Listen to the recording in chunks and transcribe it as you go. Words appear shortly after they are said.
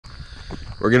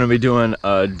We're gonna be doing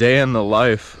a day in the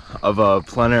life of a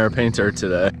plein air painter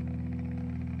today.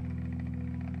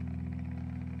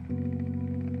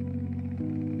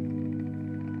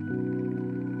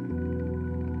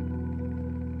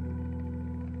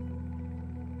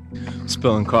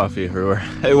 Spilling coffee everywhere.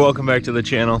 Hey, welcome back to the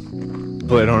channel.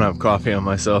 Hopefully I don't have coffee on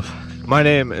myself. My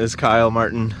name is Kyle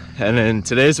Martin, and in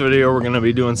today's video we're gonna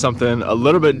be doing something a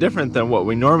little bit different than what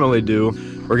we normally do.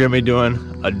 We're gonna be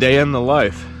doing a day in the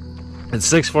life. It's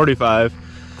 6:45.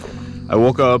 I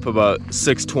woke up about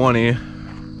 6:20,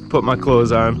 put my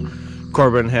clothes on.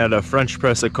 Corbin had a French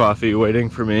press of coffee waiting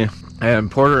for me,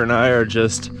 and Porter and I are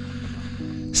just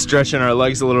stretching our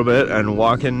legs a little bit and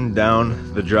walking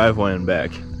down the driveway and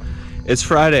back. It's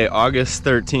Friday, August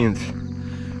 13th,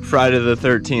 Friday the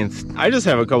 13th. I just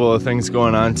have a couple of things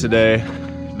going on today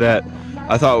that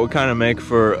I thought would kind of make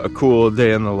for a cool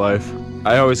day in the life.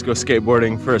 I always go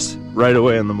skateboarding first, right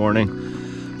away in the morning.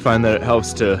 Find that it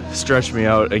helps to stretch me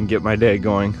out and get my day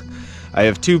going. I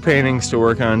have 2 paintings to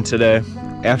work on today.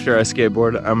 After I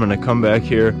skateboard, I'm gonna come back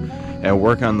here and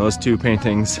work on those 2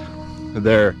 paintings.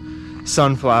 They're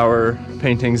sunflower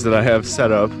paintings that I have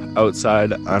set up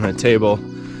outside on a table,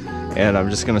 and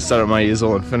I'm just gonna set up my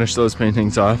easel and finish those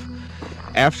paintings off.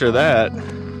 After that,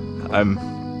 I'm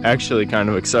actually kind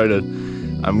of excited.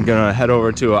 I'm gonna head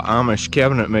over to an Amish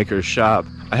cabinet maker's shop.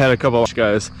 I had a couple of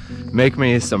guys make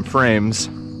me some frames.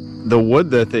 The wood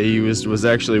that they used was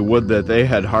actually wood that they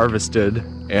had harvested,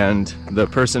 and the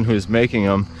person who's making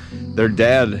them, their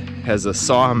dad has a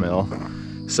sawmill,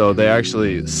 so they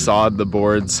actually sawed the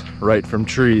boards right from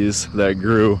trees that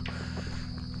grew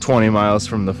 20 miles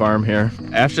from the farm here.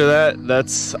 After that,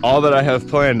 that's all that I have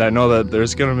planned. I know that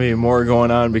there's gonna be more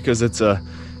going on because it's a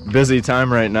busy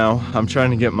time right now. I'm trying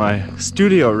to get my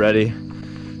studio ready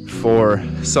for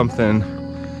something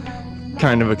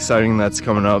kind of exciting that's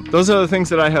coming up. Those are the things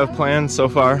that I have planned so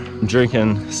far. I'm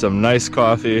drinking some nice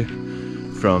coffee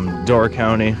from Door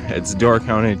County. It's Door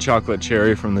County chocolate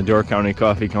cherry from the Door County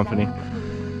Coffee Company.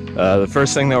 The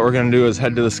first thing that we're gonna do is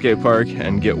head to the skate park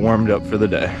and get warmed up for the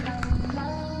day.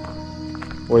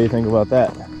 What do you think about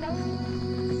that?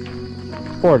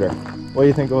 Porter, what do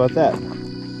you think about that?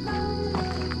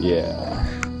 Yeah,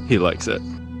 he likes it.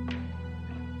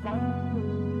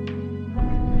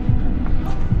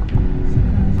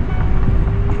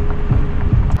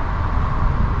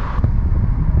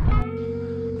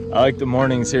 I like the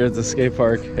mornings here at the skate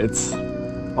park. It's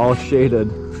all shaded.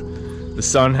 The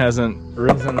sun hasn't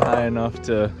risen high enough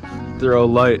to throw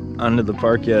light onto the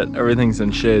park yet. Everything's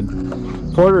in shade.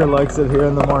 Porter likes it here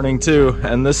in the morning too,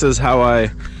 and this is how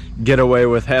I get away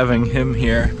with having him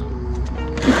here.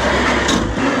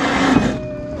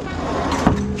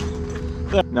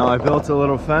 Now I built a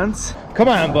little fence. Come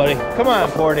on, buddy. Come on,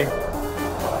 Porty.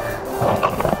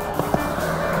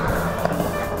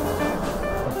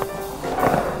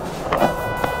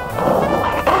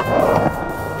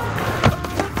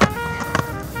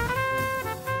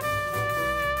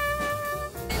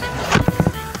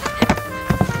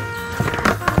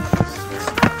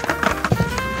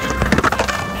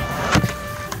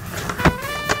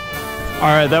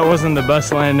 Alright, that wasn't the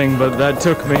best landing, but that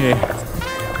took me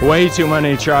way too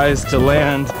many tries to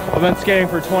land. I've been skating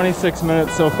for 26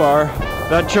 minutes so far.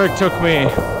 That trick took me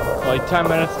like 10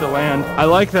 minutes to land. I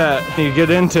like that you get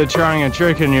into trying a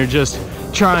trick and you're just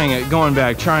trying it, going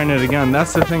back, trying it again.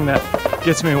 That's the thing that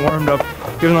gets me warmed up.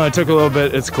 Even though it took a little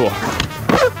bit, it's cool.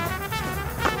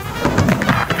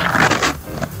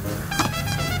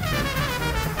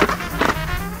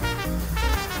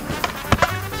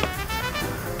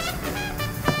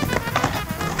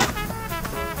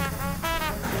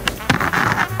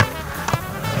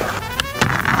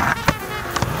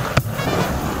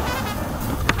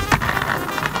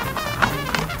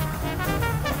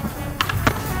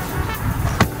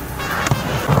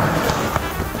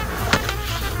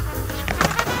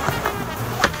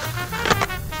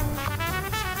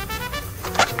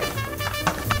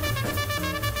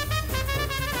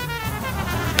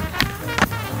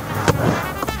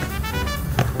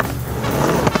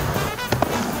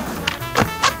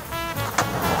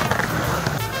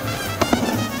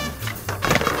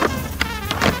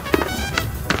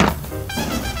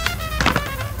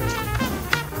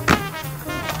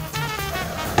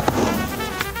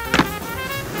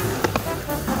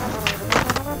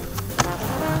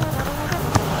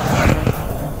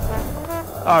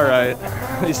 All right,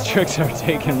 these tricks are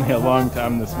taking me a long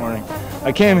time this morning.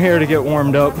 I came here to get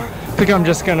warmed up. I think I'm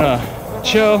just gonna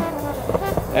chill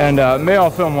and maybe I'll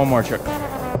film one more trick.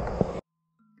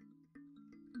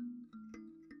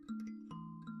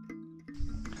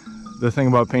 The thing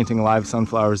about painting live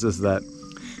sunflowers is that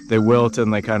they wilt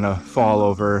and they kind of fall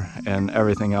over and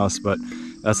everything else, but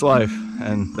that's life,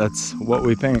 and that's what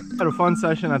we paint. Had a fun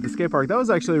session at the skate park. That was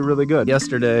actually really good.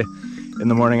 Yesterday in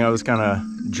the morning I was kind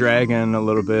of dragging a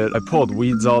little bit. I pulled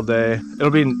weeds all day.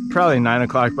 It'll be probably 9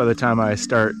 o'clock by the time I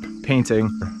start painting.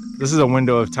 This is a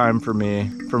window of time for me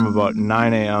from about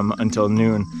 9 a.m. until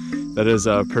noon. That is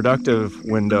a productive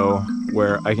window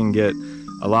where I can get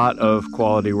a lot of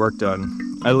quality work done.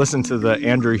 I listened to the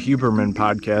Andrew Huberman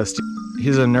podcast.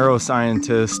 He's a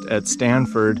neuroscientist at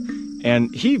Stanford,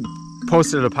 and he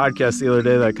posted a podcast the other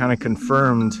day that kind of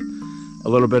confirmed a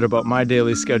little bit about my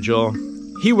daily schedule.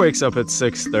 He wakes up at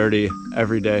 6:30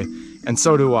 every day, and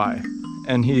so do I.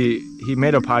 And he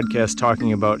made a podcast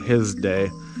talking about his day,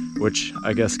 which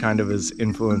I guess kind of is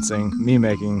influencing me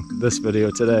making this video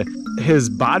today. His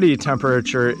body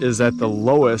temperature is at the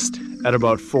lowest at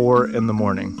about 4 in the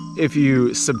morning. If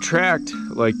you subtract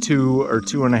like 2 or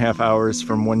 2.5 hours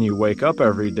from when you wake up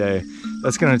every day,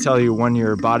 that's going to tell you when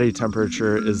your body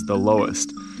temperature is the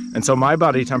lowest. And so my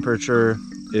body temperature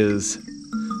is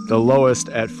the lowest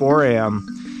at 4 a.m.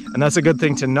 And that's a good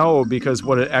thing to know, because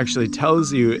what it actually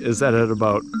tells you is that at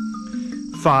about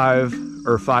 5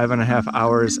 or 5.5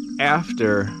 hours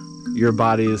after your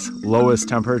body's lowest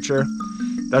temperature,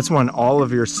 that's when all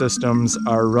of your systems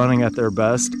are running at their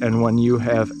best and when you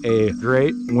have a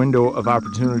great window of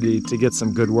opportunity to get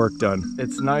some good work done.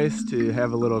 It's nice to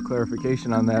have a little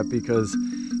clarification on that, because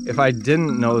if I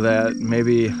didn't know that,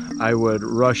 maybe I would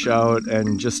rush out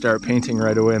and just start painting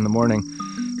right away in the morning.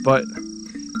 But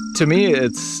to me,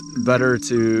 it's better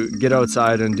to get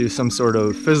outside and do some sort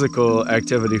of physical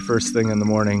activity first thing in the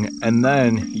morning, and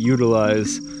then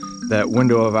utilize that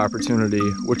window of opportunity,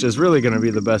 which is really going to be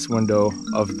the best window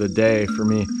of the day for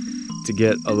me to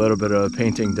get a little bit of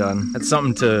painting done. It's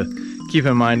something to keep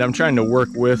in mind. I'm trying to work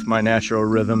with my natural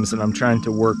rhythms, and I'm trying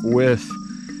to work with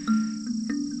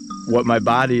what my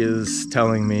body is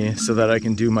telling me so that I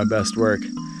can do my best work.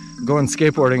 Going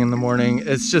skateboarding in the morning,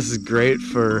 it's just great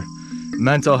for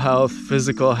mental health,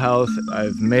 physical health.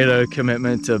 I've made a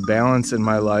commitment to balance in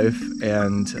my life,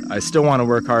 and I still want to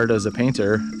work hard as a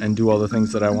painter and do all the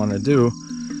things that I want to do,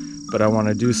 but I want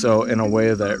to do so in a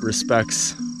way that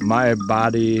respects my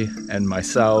body and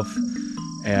myself,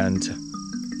 and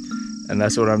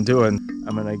that's what I'm doing.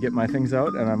 I'm gonna get my things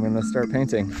out and I'm gonna start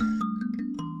painting.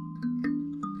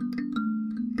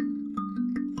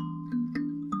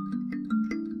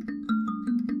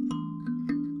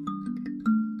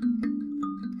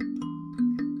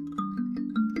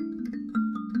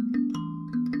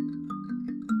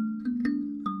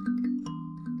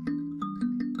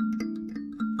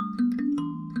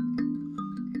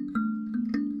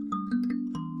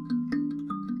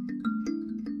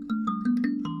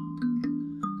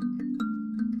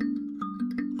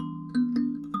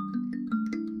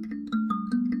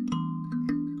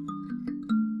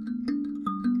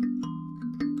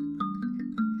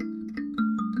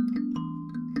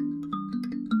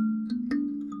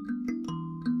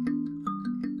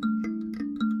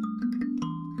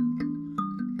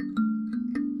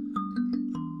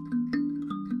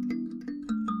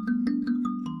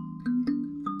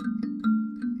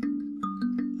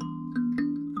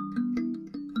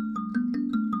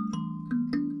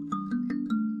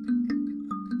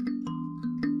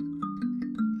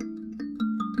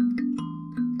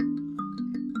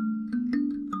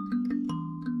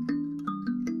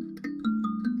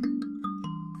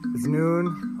 It's noon.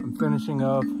 I'm finishing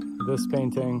up this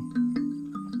painting.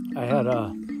 I had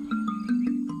a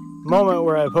moment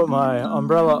where I put my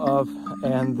umbrella up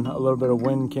and a little bit of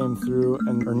wind came through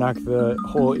and knocked the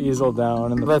whole easel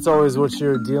down. And that's always what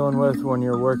you're dealing with when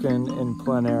you're working in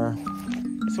plein air.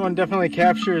 This one definitely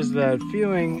captures that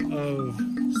feeling of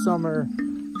summer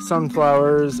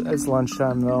sunflowers. It's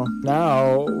lunchtime though.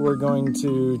 Now we're going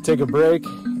to take a break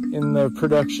in the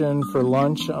production for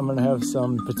lunch. I'm gonna have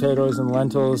some potatoes and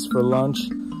lentils for lunch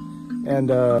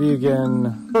and a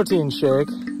vegan protein shake,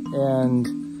 and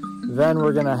then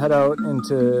we're gonna head out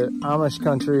into Amish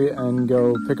country and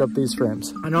go pick up these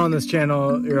frames. I know on this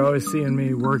channel you're always seeing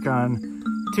me work on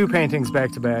 2 paintings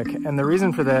back to back, and the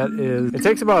reason for that is it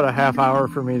takes about a half hour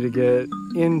for me to get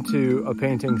into a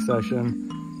painting session,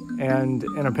 and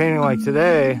in a painting like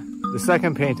today, the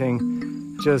second painting,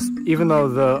 just even though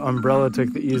the umbrella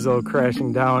took the easel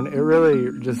crashing down, it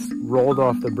really just rolled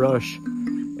off the brush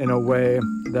in a way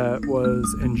that was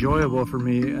enjoyable for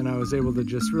me, and I was able to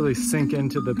just really sink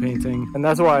into the painting. And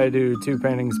that's why I do 2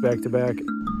 paintings back to back.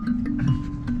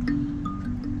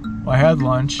 Well, I had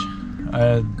lunch. I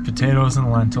had potatoes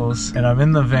and lentils, and I'm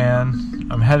in the van.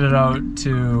 I'm headed out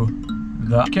to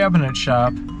the cabinet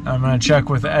shop I'm gonna check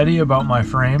with Eddie about my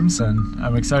frames, and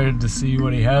I'm excited to see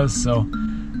what he has. So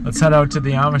let's head out to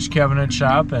the Amish cabinet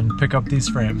shop and pick up these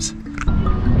frames.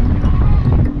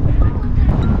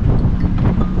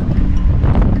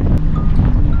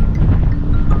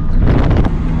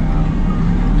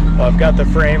 Well, I've got the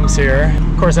frames here.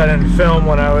 Of course, I didn't film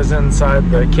when I was inside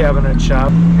the cabinet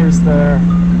shop. Here's the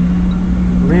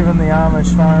leaving the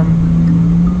Amish farm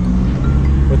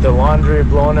with the laundry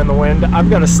blowing in the wind. I've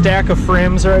got a stack of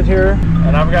frames right here,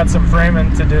 and I've got some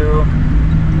framing to do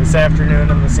this afternoon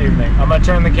and this evening. I'm gonna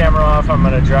turn the camera off. I'm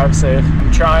gonna drive safe.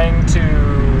 I'm trying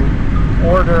to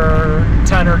order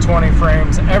 10 or 20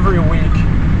 frames every week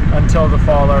until the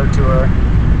fall art tour,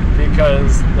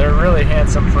 because they're really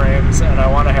handsome frames and I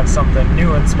want to have something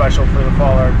new and special for the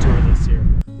fall art tour this year.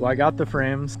 Well, I got the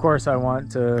frames. Of course, I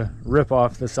want to rip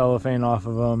off the cellophane off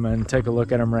of them and take a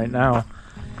look at them right now.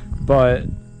 But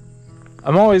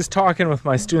I'm always talking with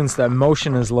my students that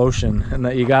motion is lotion and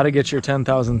that you got to get your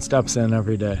 10,000 steps in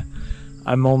every day.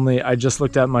 I just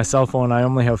looked at my cell phone. I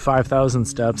only have 5,000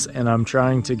 steps and I'm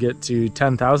trying to get to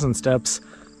 10,000 steps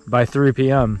by 3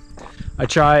 p.m. I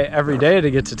try every day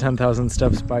to get to 10,000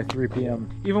 steps by 3 p.m.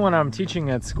 Even when I'm teaching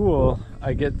at school,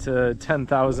 I get to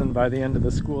 10,000 by the end of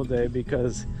the school day,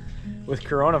 because with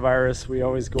coronavirus, we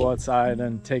always go outside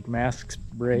and take mask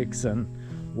breaks and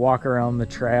walk around the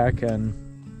track, and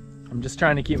I'm just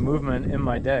trying to keep movement in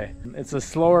my day. It's a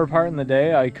slower part in the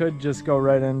day. I could just go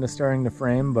right into starting to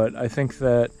frame, but I think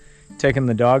that taking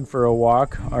the dog for a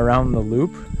walk around the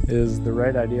loop is the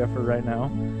right idea for right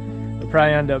now. It'll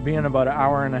probably end up being about an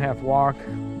hour-and-a-half walk,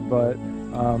 but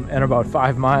and about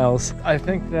 5 miles. I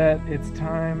think that it's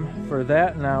time for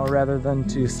that now rather than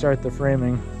to start the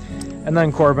framing. And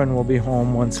then Corbin will be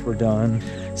home once we're done.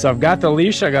 So I've got the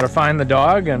leash, I gotta find the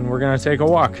dog, and we're gonna take a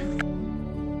walk.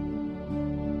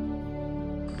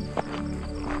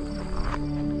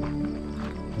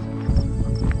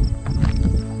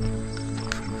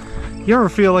 You ever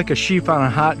feel like a sheep on a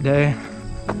hot day?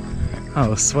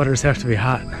 Oh, sweaters have to be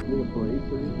hot.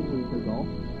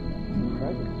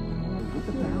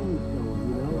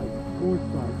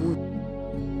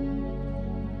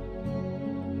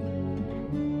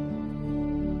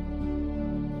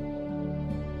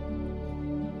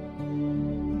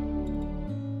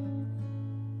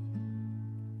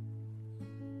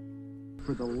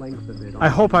 For the length of it. I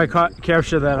hope I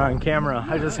capture that on camera.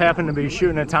 I just happened to be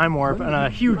shooting a time warp and a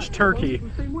huge turkey.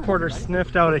 Porter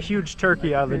sniffed out a huge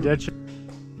turkey out of the ditch.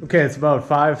 Okay, it's about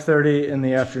 5:30 in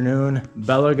the afternoon.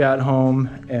 Bella got home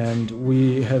and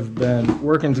we have been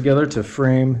working together to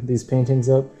frame these paintings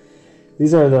up.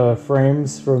 These are the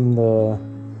frames from the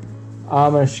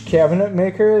Amish cabinet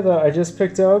maker that I just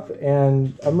picked up,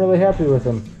 and I'm really happy with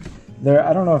them.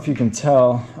 I don't know if you can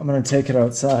tell, I'm gonna take it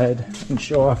outside and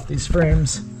show off these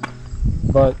frames,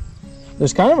 but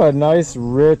there's kind of a nice,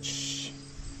 rich,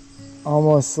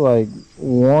 almost like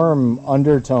warm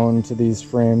undertone to these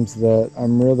frames that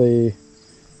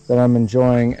I'm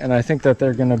enjoying, and I think that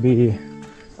they're gonna be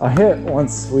a hit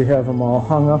once we have them all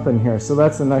hung up in here. So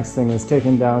that's the next thing, is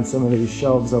taking down some of these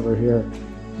shelves over here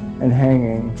and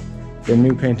hanging the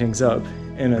new paintings up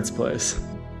in its place.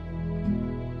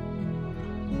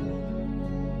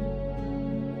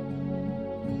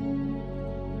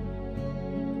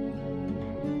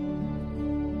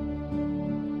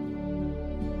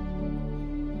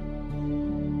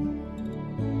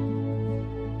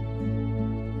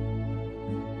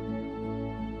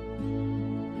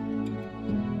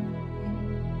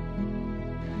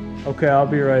 Okay, I'll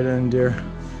be right in, dear.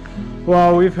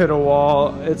 Well, we've hit a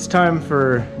wall. It's time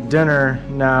for dinner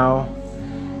now,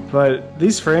 but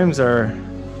these frames are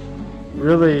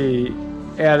really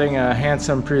adding a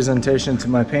handsome presentation to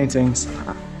my paintings.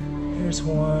 Here's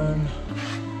one.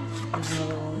 Here's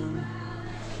another one.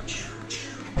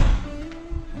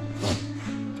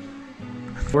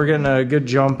 We're getting a good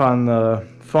jump on the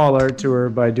fall art tour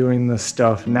by doing this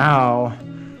stuff now,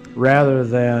 rather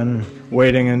than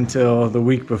waiting until the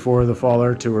week before the fall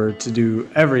art tour to do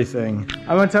everything.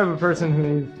 I'm the type of person who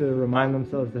needs to remind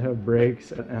themselves to have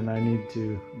breaks, and I need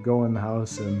to go in the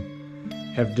house and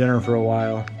have dinner for a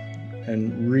while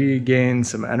and regain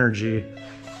some energy.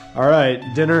 All right,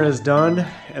 dinner is done,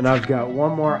 and I've got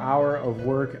one more hour of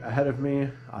work ahead of me.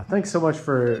 Thanks so much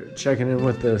for checking in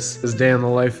with this day in the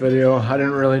life video. I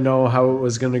didn't really know how it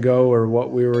was gonna go or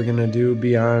what we were gonna do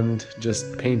beyond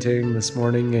just painting this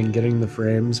morning and getting the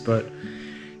frames, but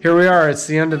here we are. It's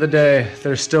the end of the day.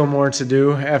 There's still more to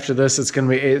do. After this, it's gonna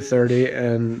be 8:30,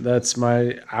 and that's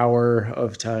my hour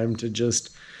of time to just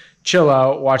chill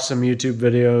out, watch some YouTube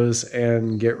videos,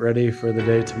 and get ready for the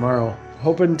day tomorrow.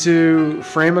 Hoping to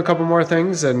frame a couple more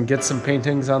things and get some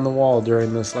paintings on the wall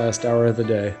during this last hour of the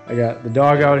day. I got the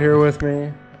dog out here with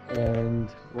me, and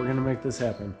we're gonna make this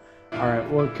happen. All right,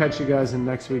 we'll catch you guys in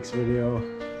next week's video.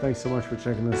 Thanks so much for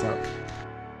checking this out.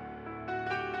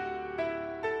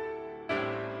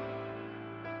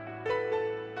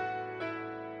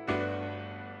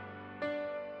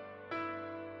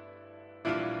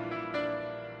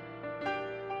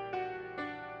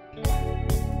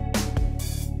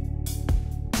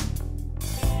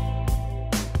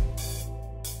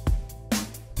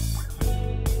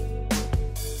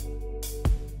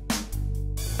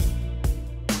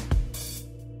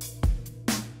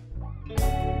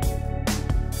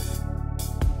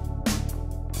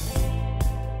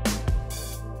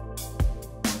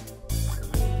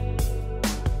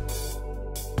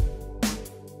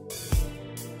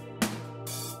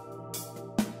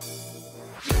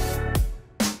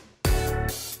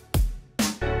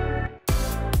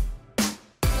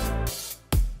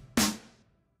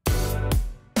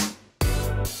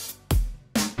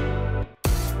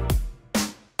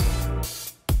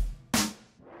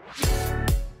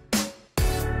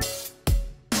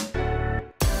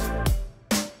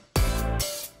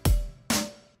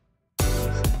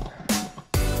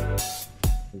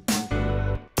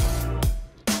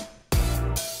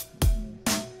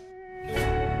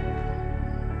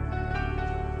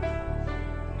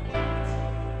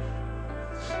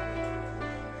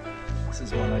 This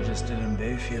is one I just did in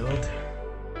Bayfield.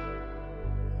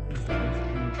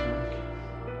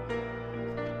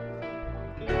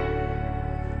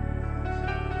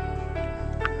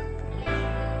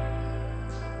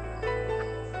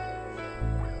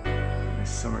 Nice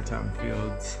summertime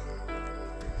fields,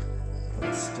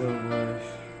 but still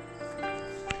life.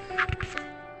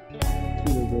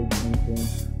 Two big painting.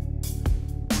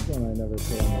 This one I never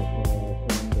put on my channel.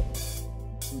 I filmed the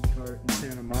food cart in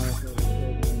Santa Monica.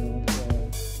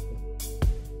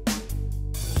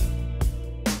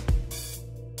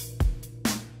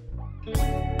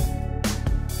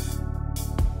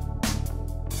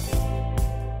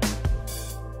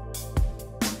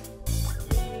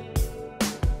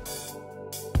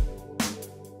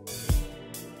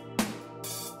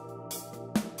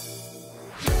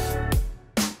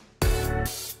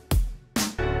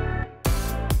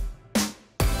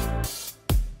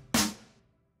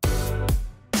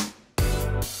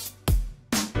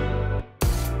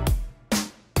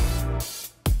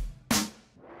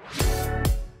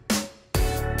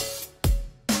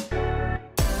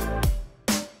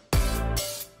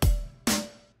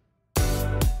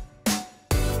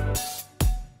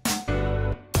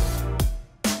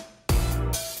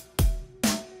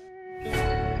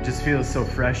 It just feels so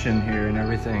fresh in here, and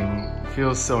everything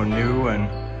feels so new, and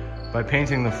by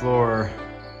painting the floor,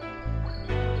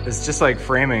 it's just like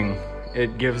framing.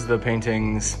 It gives the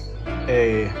paintings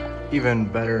a even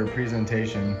better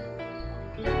presentation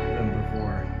than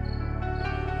before.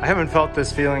 I haven't felt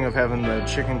this feeling of having the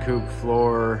chicken coop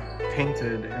floor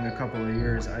painted in a couple of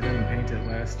years. I didn't paint it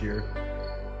last year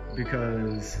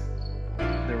because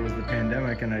there was the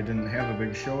pandemic and I didn't have a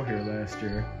big show here last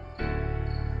year.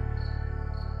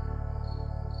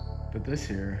 But this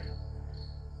year,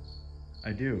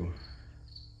 I do.